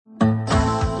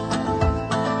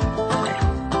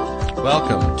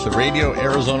Welcome to Radio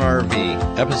Arizona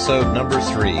RV, episode number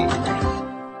 3.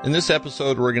 In this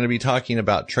episode, we're going to be talking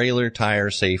about trailer tire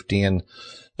safety and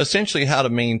essentially how to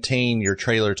maintain your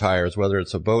trailer tires, whether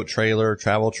it's a boat trailer,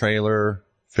 travel trailer,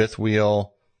 fifth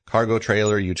wheel, cargo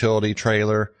trailer, utility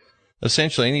trailer.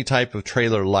 Essentially, any type of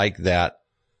trailer like that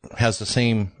has the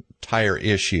same tire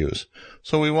issues.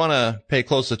 So we want to pay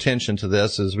close attention to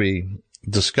this as we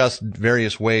discuss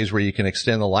various ways where you can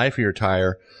extend the life of your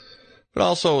tire, but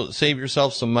also save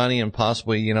yourself some money and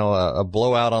possibly, a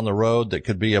blowout on the road that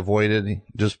could be avoided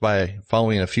just by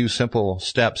following a few simple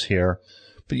steps here.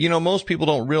 But, most people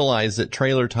don't realize that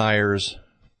trailer tires,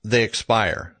 they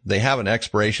expire. They have an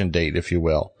expiration date, if you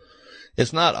will.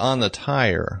 It's not on the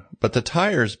tire, but the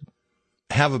tires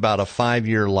have about a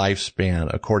 5-year lifespan,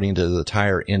 according to the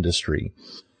tire industry.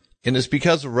 And it's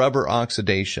because of rubber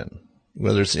oxidation,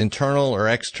 whether it's internal or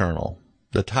external.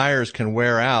 The tires can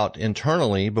wear out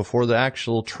internally before the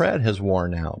actual tread has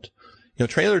worn out.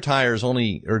 Trailer tires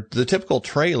the typical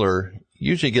trailer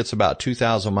usually gets about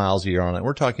 2,000 miles a year on it.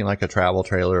 We're talking like a travel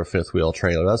trailer, a fifth wheel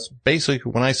trailer. That's basically,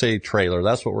 when I say trailer,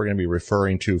 that's what we're going to be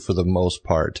referring to for the most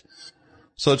part.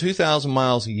 So 2,000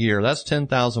 miles a year, that's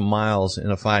 10,000 miles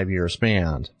in a 5-year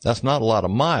span. That's not a lot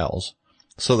of miles.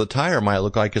 So the tire might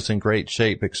look like it's in great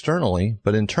shape externally,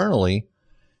 but internally,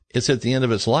 it's at the end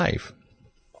of its life.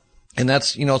 And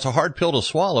that's, it's a hard pill to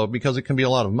swallow because it can be a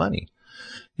lot of money.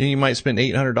 You might spend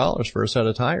 $800 for a set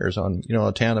of tires on,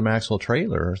 a tandem axle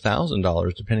trailer, or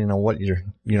 $1,000, depending on what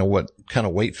what kind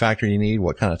of weight factor you need,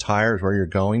 what kind of tires, where you're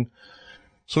going.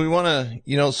 So we want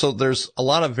to, so there's a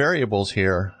lot of variables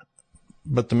here,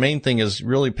 but the main thing is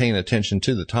really paying attention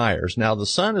to the tires. Now, the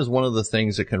sun is one of the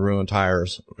things that can ruin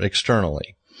tires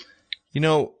externally.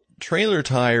 Trailer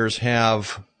tires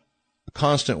have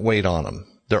constant weight on them.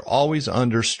 They're always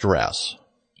under stress,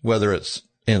 whether it's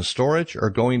in storage or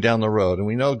going down the road. And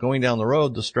we know going down the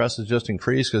road, the stress is just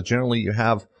increased because generally you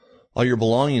have all your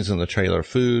belongings in the trailer,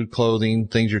 food, clothing,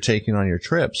 things you're taking on your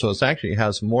trip. So it actually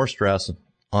has more stress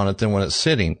on it than when it's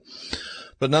sitting.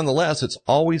 But nonetheless, it's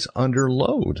always under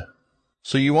load.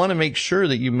 So you want to make sure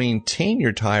that you maintain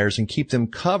your tires and keep them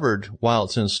covered while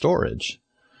it's in storage.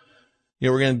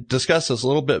 We're going to discuss this a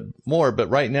little bit more, but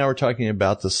right now we're talking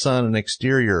about the sun and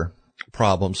exterior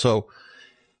problem. So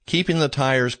keeping the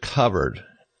tires covered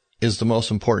is the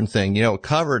most important thing.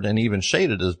 Covered and even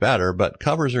shaded is better, but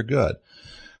covers are good.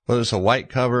 Whether it's a white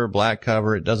cover, black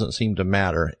cover, it doesn't seem to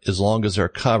matter as long as they're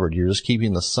covered. You're just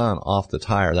keeping the sun off the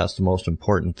tire. That's the most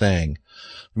important thing.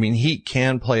 Heat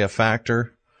can play a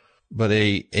factor, but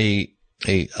a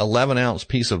 11-ounce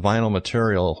piece of vinyl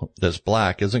material that's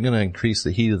black isn't going to increase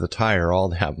the heat of the tire all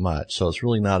that much. So it's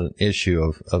really not an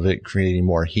issue of it creating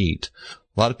more heat.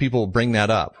 A lot of people bring that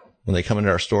up when they come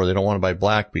into our store. They don't want to buy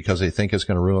black because they think it's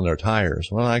going to ruin their tires.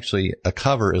 Well, actually, a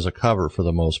cover is a cover for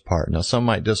the most part. Now, some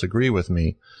might disagree with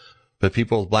me, but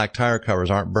people with black tire covers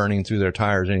aren't burning through their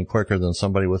tires any quicker than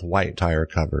somebody with white tire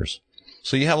covers.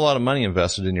 So you have a lot of money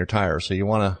invested in your tires, so you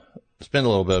want to spend a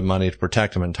little bit of money to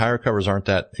protect them, and tire covers aren't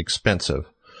that expensive.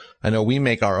 I know we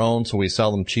make our own, so we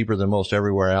sell them cheaper than most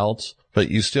everywhere else, but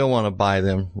you still want to buy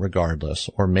them regardless,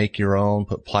 or make your own,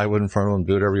 put plywood in front of them,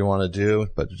 do whatever you want to do.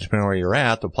 But depending on where you're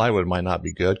at, the plywood might not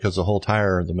be good because the whole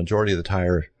tire, the majority of the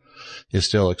tire is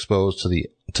still exposed to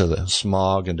the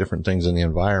smog and different things in the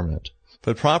environment.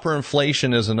 But proper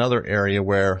inflation is another area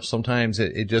where sometimes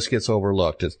it just gets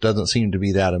overlooked. It doesn't seem to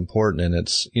be that important. And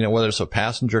it's, whether it's a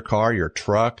passenger car, your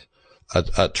truck,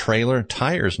 a trailer,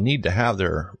 tires need to have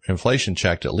their inflation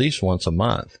checked at least once a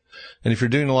month. And if you're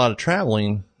doing a lot of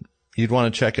traveling, you'd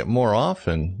want to check it more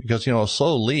often because, a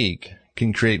slow leak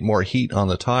can create more heat on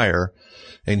the tire,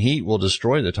 and heat will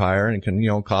destroy the tire and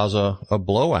can, cause a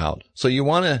blowout. So you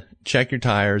want to check your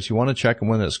tires. You want to check them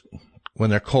when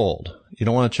they're cold. You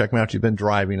don't want to check them after you've been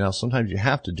driving. Now, sometimes you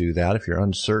have to do that. If you're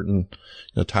uncertain,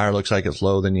 the tire looks like it's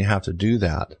low, then you have to do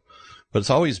that. But it's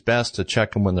always best to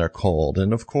check them when they're cold.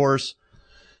 And of course,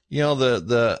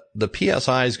 the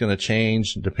PSI is going to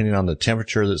change depending on the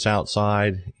temperature that's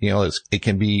outside. It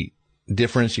can be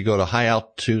difference. You go to high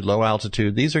altitude, low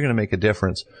altitude. These are going to make a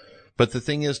difference. But the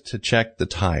thing is to check the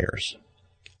tires.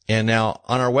 And now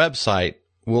on our website,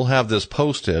 we'll have this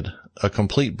posted, a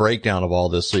complete breakdown of all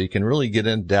this, so you can really get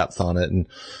in depth on it. And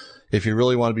if you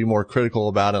really want to be more critical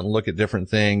about it and look at different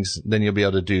things, then you'll be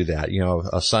able to do that.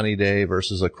 A sunny day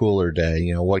versus a cooler day,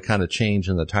 what kind of change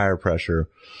in the tire pressure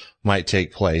might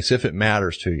take place if it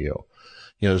matters to you.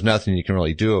 There's nothing you can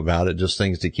really do about it, just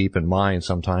things to keep in mind.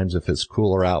 Sometimes if it's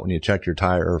cooler out when you check your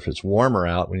tire, or if it's warmer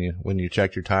out when you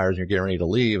check your tires and you're getting ready to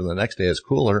leave, and the next day it's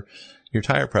cooler, your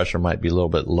tire pressure might be a little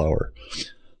bit lower.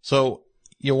 So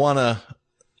you want to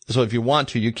So if you want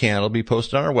to, you can. It'll be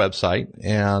posted on our website,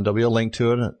 and there'll be a link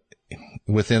to it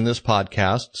within this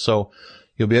podcast. So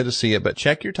you'll be able to see it. But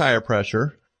check your tire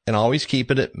pressure and always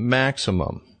keep it at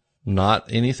maximum, not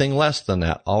anything less than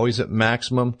that. Always at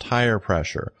maximum tire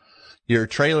pressure. Your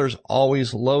trailer's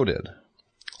always loaded,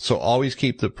 so always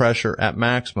keep the pressure at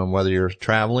maximum, whether you're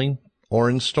traveling or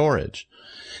in storage.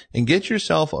 And get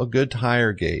yourself a good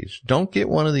tire gauge. Don't get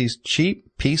one of these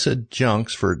cheap piece of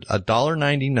junks for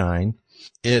 $1.99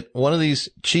 at one of these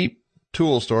cheap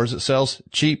tool stores that sells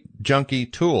cheap, junky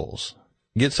tools.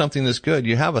 Get something that's good.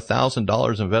 You have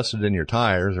 $1,000 invested in your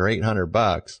tires, or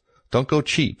 $800. Don't go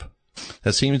cheap.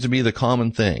 That seems to be the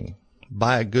common thing.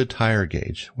 Buy a good tire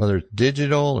gauge, whether it's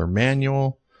digital or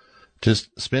manual.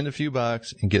 Just spend a few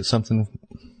bucks and get something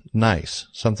nice,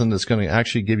 something that's going to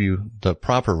actually give you the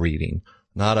proper reading,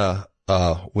 not a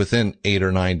within 8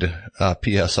 or 9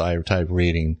 PSI type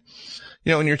reading.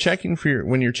 You know, when you're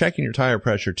checking your tire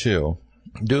pressure too,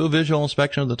 do a visual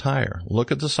inspection of the tire.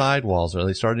 Look at the sidewalls. Are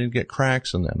they starting to get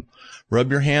cracks in them? Rub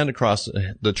your hand across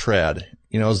the tread.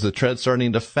 You know, is the tread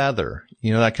starting to feather?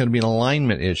 You know, that could be an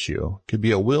alignment issue. Could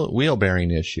be a wheel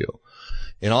bearing issue.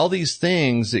 And all these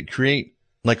things that create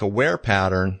like a wear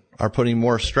pattern are putting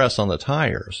more stress on the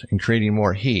tires and creating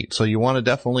more heat. So you want to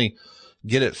definitely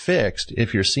get it fixed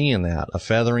if you're seeing that. A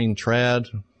feathering tread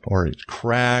or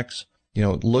cracks, you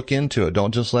know, look into it.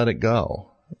 Don't just let it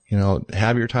go. You know,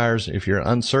 have your tires, if you're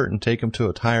uncertain, take them to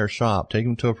a tire shop, take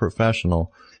them to a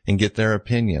professional and get their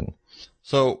opinion.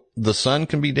 So the sun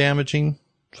can be damaging,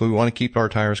 so we want to keep our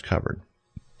tires covered.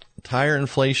 Tire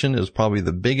inflation is probably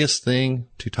the biggest thing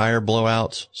to tire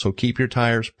blowouts, so keep your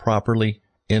tires properly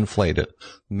inflated.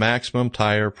 Maximum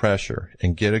tire pressure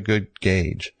and get a good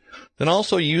gauge. Then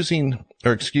also choosing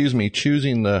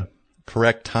the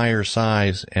correct tire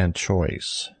size and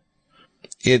choice.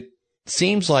 It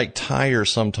seems like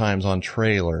tires sometimes on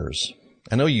trailers,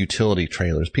 I know utility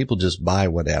trailers, people just buy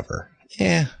whatever.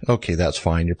 Okay, that's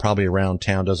fine. You're probably around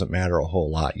town, doesn't matter a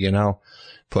whole lot, you know,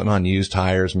 putting on used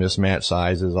tires, mismatched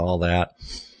sizes, all that.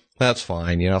 That's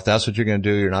fine. You know, if that's what you're going to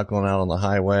do, you're not going out on the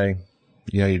highway,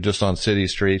 you know, you're just on city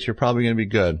streets, you're probably going to be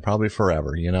good, probably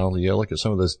forever. You know, you look at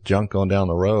some of this junk going down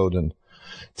the road and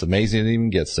it's amazing it even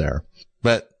gets there.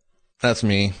 But that's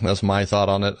me. That's my thought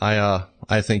on it.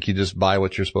 I think you just buy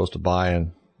what you're supposed to buy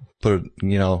and put it,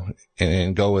 you know,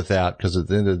 and go with that, because at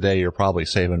the end of the day, you're probably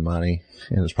saving money,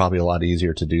 and it's probably a lot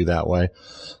easier to do that way.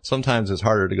 Sometimes it's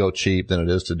harder to go cheap than it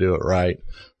is to do it right.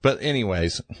 But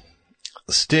anyways,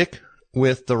 stick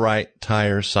with the right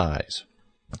tire size.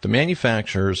 The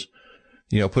manufacturers,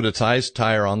 you know, put a size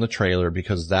tire on the trailer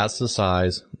because that's the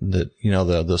size that, you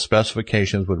know, the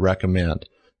specifications would recommend.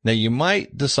 Now, you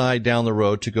might decide down the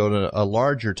road to go to a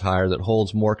larger tire that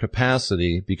holds more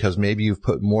capacity because maybe you've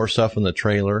put more stuff in the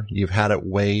trailer, you've had it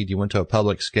weighed, you went to a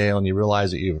public scale, and you realize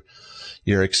that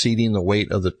you're exceeding the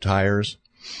weight of the tires.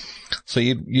 So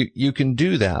you can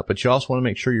do that, but you also want to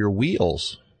make sure your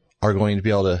wheels are going to be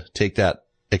able to take that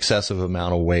excessive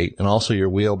amount of weight, and also your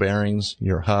wheel bearings,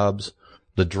 your hubs,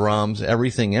 the drums,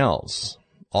 everything else,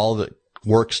 all that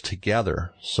works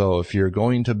together. So if you're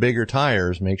going to bigger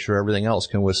tires, make sure everything else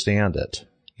can withstand it.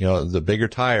 You know, the bigger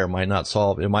tire might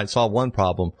solve one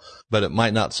problem, but it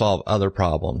might not solve other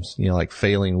problems, you know, like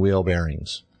failing wheel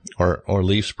bearings or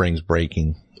leaf springs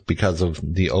breaking because of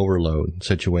the overload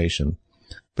situation.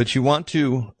 But you want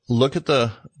to look at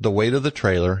the weight of the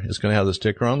trailer. It's going to have the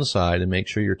sticker on the side, and make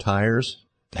sure your tires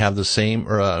have the same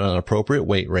or an appropriate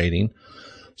weight rating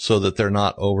so that they're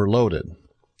not overloaded.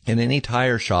 And any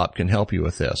tire shop can help you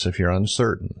with this if you're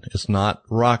uncertain. It's not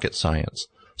rocket science.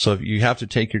 So if you have to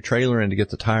take your trailer in to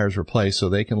get the tires replaced, so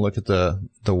they can look at the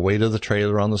weight of the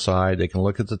trailer on the side. They can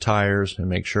look at the tires and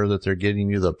make sure that they're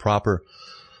getting you the proper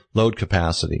load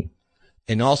capacity.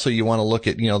 And also you want to look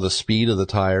at, you know, the speed of the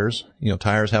tires. You know,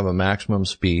 tires have a maximum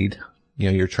speed.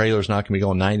 You know, your trailer's not going to be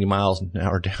going 90 miles an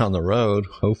hour down the road.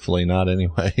 Hopefully not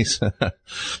anyways.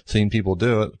 Seen people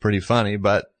do it. Pretty funny,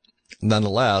 but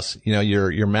nonetheless, you know,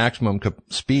 your maximum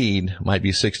speed might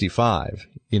be 65,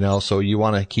 you know, so you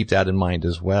want to keep that in mind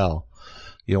as well.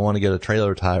 You don't want to get a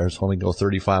trailer tire that's only go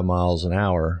 35 miles an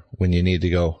hour when you need to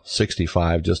go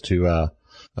 65 just to,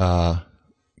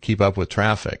 keep up with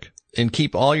traffic. And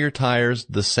keep all your tires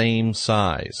the same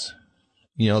size.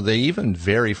 You know, they even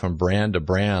vary from brand to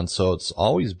brand, so it's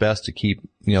always best to keep,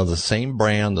 you know, the same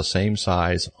brand, the same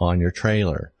size on your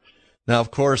trailer. Now,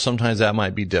 of course, sometimes that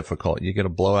might be difficult. You get a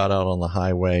blowout out on the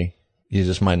highway, you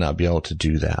just might not be able to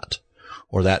do that.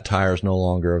 Or that tire is no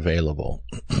longer available.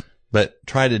 But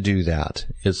try to do that.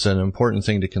 It's an important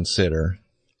thing to consider.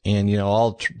 And,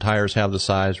 all tires have the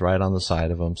size right on the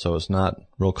side of them, so it's not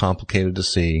real complicated to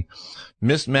see.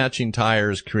 Mismatching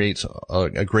tires creates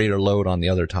a greater load on the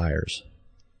other tires.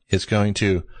 It's going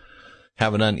to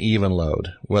have an uneven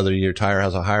load, whether your tire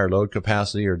has a higher load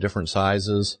capacity or different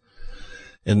sizes.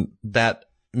 And that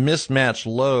mismatched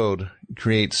load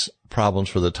creates problems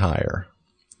for the tire.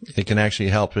 It can actually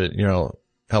help it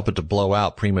to blow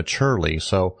out prematurely.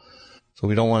 So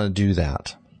we don't want to do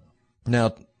that.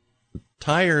 Now,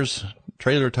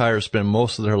 trailer tires spend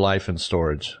most of their life in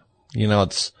storage.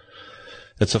 It's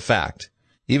a fact.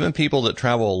 Even people that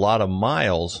travel a lot of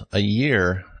miles a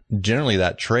year, generally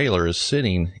that trailer is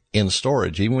sitting in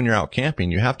storage. Even when you're out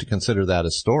camping, you have to consider that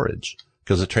as storage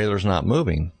because the trailer's not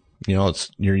moving.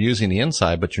 You're using the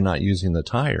inside, but you're not using the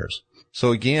tires.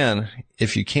 So again,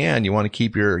 if you can, you want to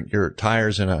keep your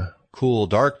tires in a cool,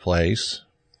 dark place,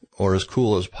 or as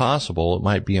cool as possible. It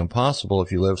might be impossible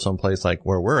if you live someplace like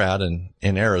where we're at in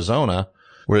Arizona,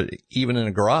 where even in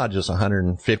a garage it's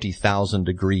 150,000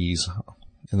 degrees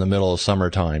in the middle of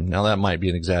summertime. Now that might be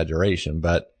an exaggeration,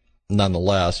 but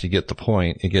nonetheless, you get the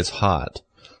point. It gets hot.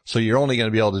 So you're only going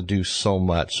to be able to do so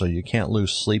much. So you can't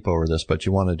lose sleep over this, but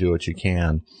you want to do what you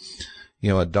can.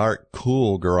 A dark,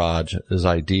 cool garage is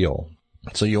ideal.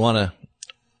 So you want to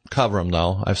cover them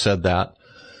though. I've said that.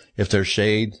 If there's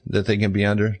shade that they can be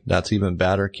under, that's even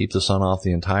better. Keep the sun off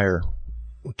the entire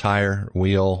tire,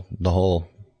 wheel, the whole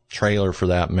trailer for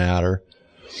that matter.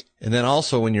 And then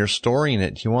also when you're storing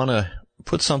it, you want to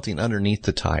put something underneath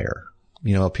the tire.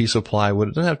 A piece of plywood.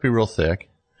 It doesn't have to be real thick,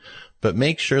 but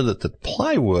make sure that the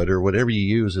plywood or whatever you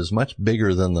use is much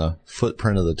bigger than the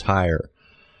footprint of the tire.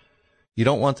 You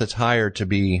don't want the tire to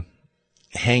be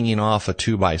hanging off a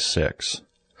 2x6.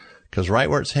 Because right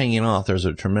where it's hanging off, there's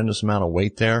a tremendous amount of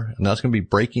weight there, and that's going to be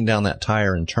breaking down that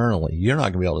tire internally. You're not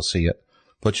going to be able to see it,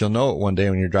 but you'll know it one day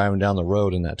when you're driving down the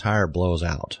road and that tire blows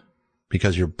out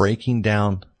because you're breaking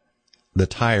down the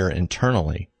tire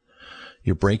internally.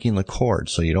 You're breaking the cord,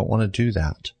 so you don't want to do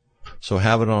that. So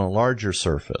have it on a larger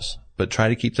surface, but try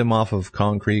to keep them off of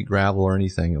concrete, gravel, or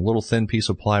anything. A little thin piece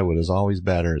of plywood is always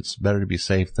better. It's better to be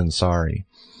safe than sorry.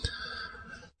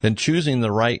 Then choosing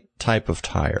the right type of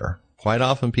tire. Quite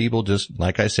often people just,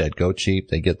 like I said, go cheap.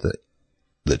 They get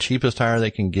the cheapest tire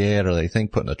they can get, or they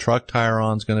think putting a truck tire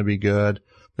on is going to be good.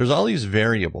 There's all these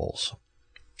variables.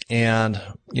 And,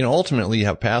 ultimately you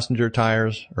have passenger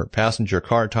tires or passenger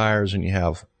car tires, and you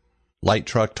have light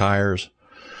truck tires.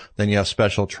 Then you have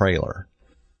special trailer.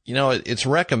 It's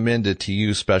recommended to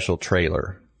use special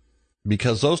trailer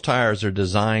because those tires are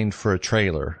designed for a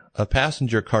trailer. A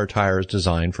passenger car tire is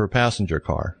designed for a passenger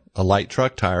car. A light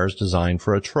truck tire is designed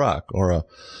for a truck or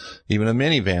even a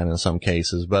minivan in some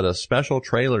cases, but a special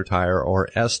trailer tire or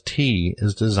ST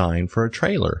is designed for a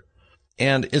trailer.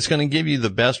 And it's going to give you the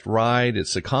best ride.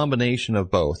 It's a combination of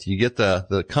both. You get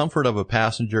the comfort of a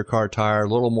passenger car tire, a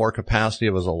little more capacity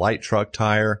of as a light truck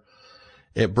tire.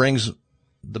 It brings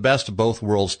the best of both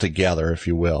worlds together, if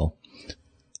you will.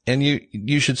 And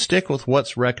you should stick with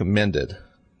what's recommended.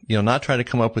 Not try to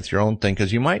come up with your own thing,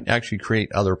 because you might actually create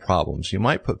other problems. You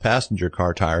might put passenger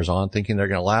car tires on thinking they're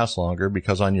going to last longer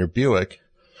because on your Buick,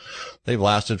 they've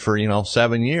lasted for,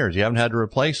 7 years. You haven't had to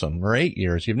replace them, or 8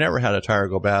 years. You've never had a tire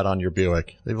go bad on your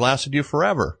Buick. They've lasted you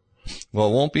forever. Well,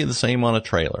 it won't be the same on a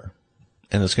trailer,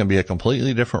 and it's going to be a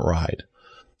completely different ride.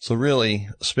 So really,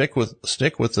 stick with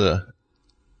the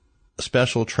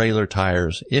special trailer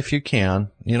tires if you can.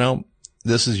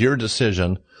 This is your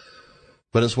decision,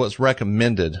 but it's what's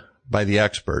recommended by the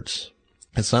experts.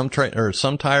 And some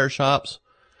tire shops,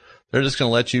 they're just going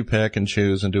to let you pick and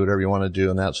choose and do whatever you want to do,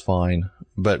 and that's fine.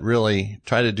 But really,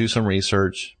 try to do some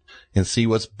research and see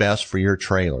what's best for your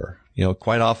trailer.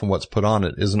 Quite often what's put on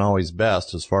it isn't always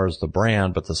best as far as the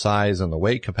brand, but the size and the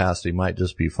weight capacity might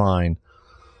just be fine.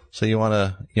 So you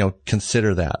want to,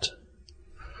 consider that.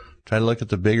 Try to look at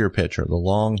the bigger picture, the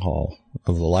long haul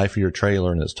of the life of your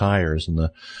trailer and its tires, and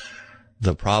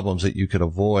the problems that you could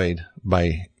avoid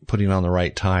by putting on the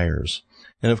right tires.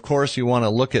 And of course, you want to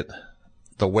look at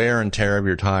the wear and tear of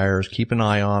your tires. Keep an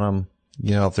eye on them.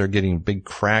 If they're getting big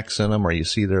cracks in them, or you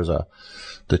see the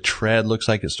tread looks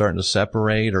like it's starting to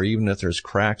separate, or even if there's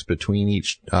cracks between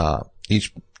each of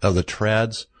the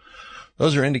treads,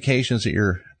 those are indications that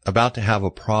you're about to have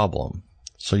a problem.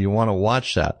 So you want to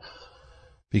watch that,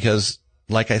 because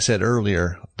like I said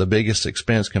earlier, the biggest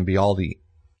expense can be all the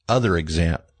other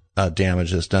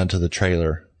damage that's done to the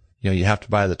trailer. You have to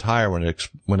buy the tire when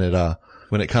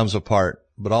it comes apart,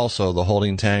 but also the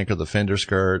holding tank or the fender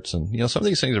skirts. And, some of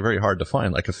these things are very hard to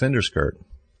find, like a fender skirt.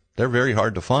 They're very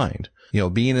hard to find.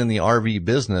 Being in the RV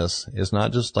business is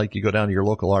not just like you go down to your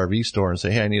local RV store and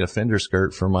say, hey, I need a fender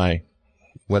skirt for my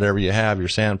whatever you have, your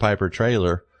sandpiper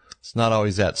trailer, it's not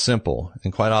always that simple.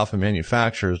 And quite often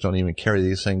manufacturers don't even carry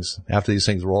these things after these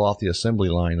things roll off the assembly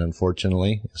line,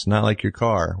 unfortunately. It's not like your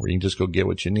car where you can just go get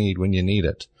what you need when you need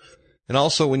it. And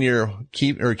also when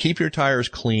keep your tires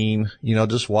clean,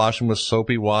 just wash them with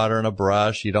soapy water and a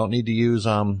brush. You don't need to use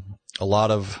a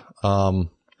lot of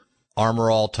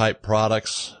Armor All type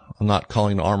products. I'm not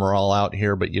calling Armor All out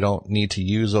here, but you don't need to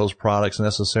use those products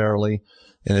necessarily.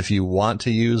 And if you want to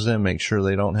use them, make sure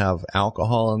they don't have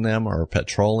alcohol in them or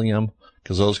petroleum,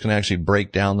 because those can actually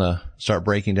start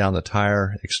breaking down the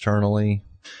tire externally.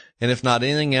 And if not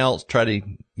anything else, try to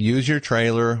use your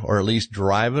trailer or at least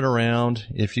drive it around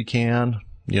if you can,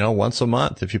 once a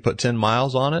month. If you put 10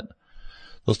 miles on it,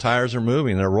 those tires are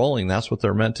moving, they're rolling. That's what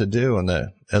they're meant to do. And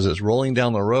as it's rolling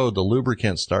down the road, the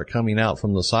lubricants start coming out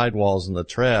from the sidewalls and the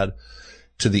tread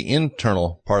to the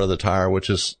internal part of the tire, which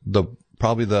is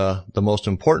probably the most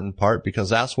important part, because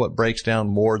that's what breaks down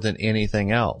more than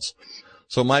anything else.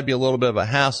 So it might be a little bit of a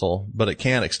hassle, but it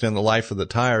can extend the life of the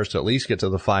tires to at least get to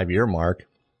the 5-year mark.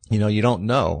 You don't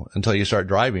know until you start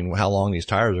driving how long these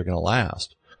tires are going to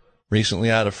last. Recently,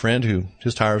 I had a friend who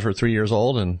his tires were 3 years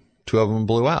old and 2 of them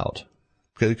blew out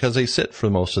because they sit for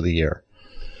most of the year.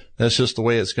 That's just the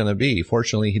way it's going to be.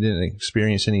 Fortunately, he didn't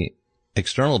experience any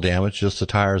external damage, just the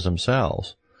tires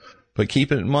themselves. But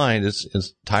keep it in mind,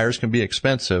 tires can be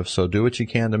expensive, so do what you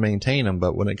can to maintain them.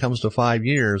 But when it comes to 5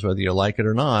 years, whether you like it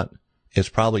or not, it's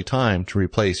probably time to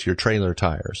replace your trailer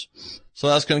tires. So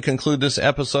that's going to conclude this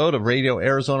episode of Radio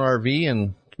Arizona RV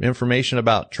and information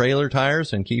about trailer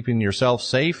tires and keeping yourself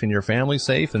safe and your family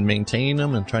safe and maintaining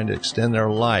them and trying to extend their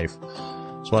life.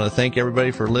 Just want to thank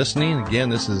everybody for listening. Again,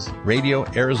 this is Radio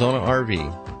Arizona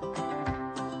RV.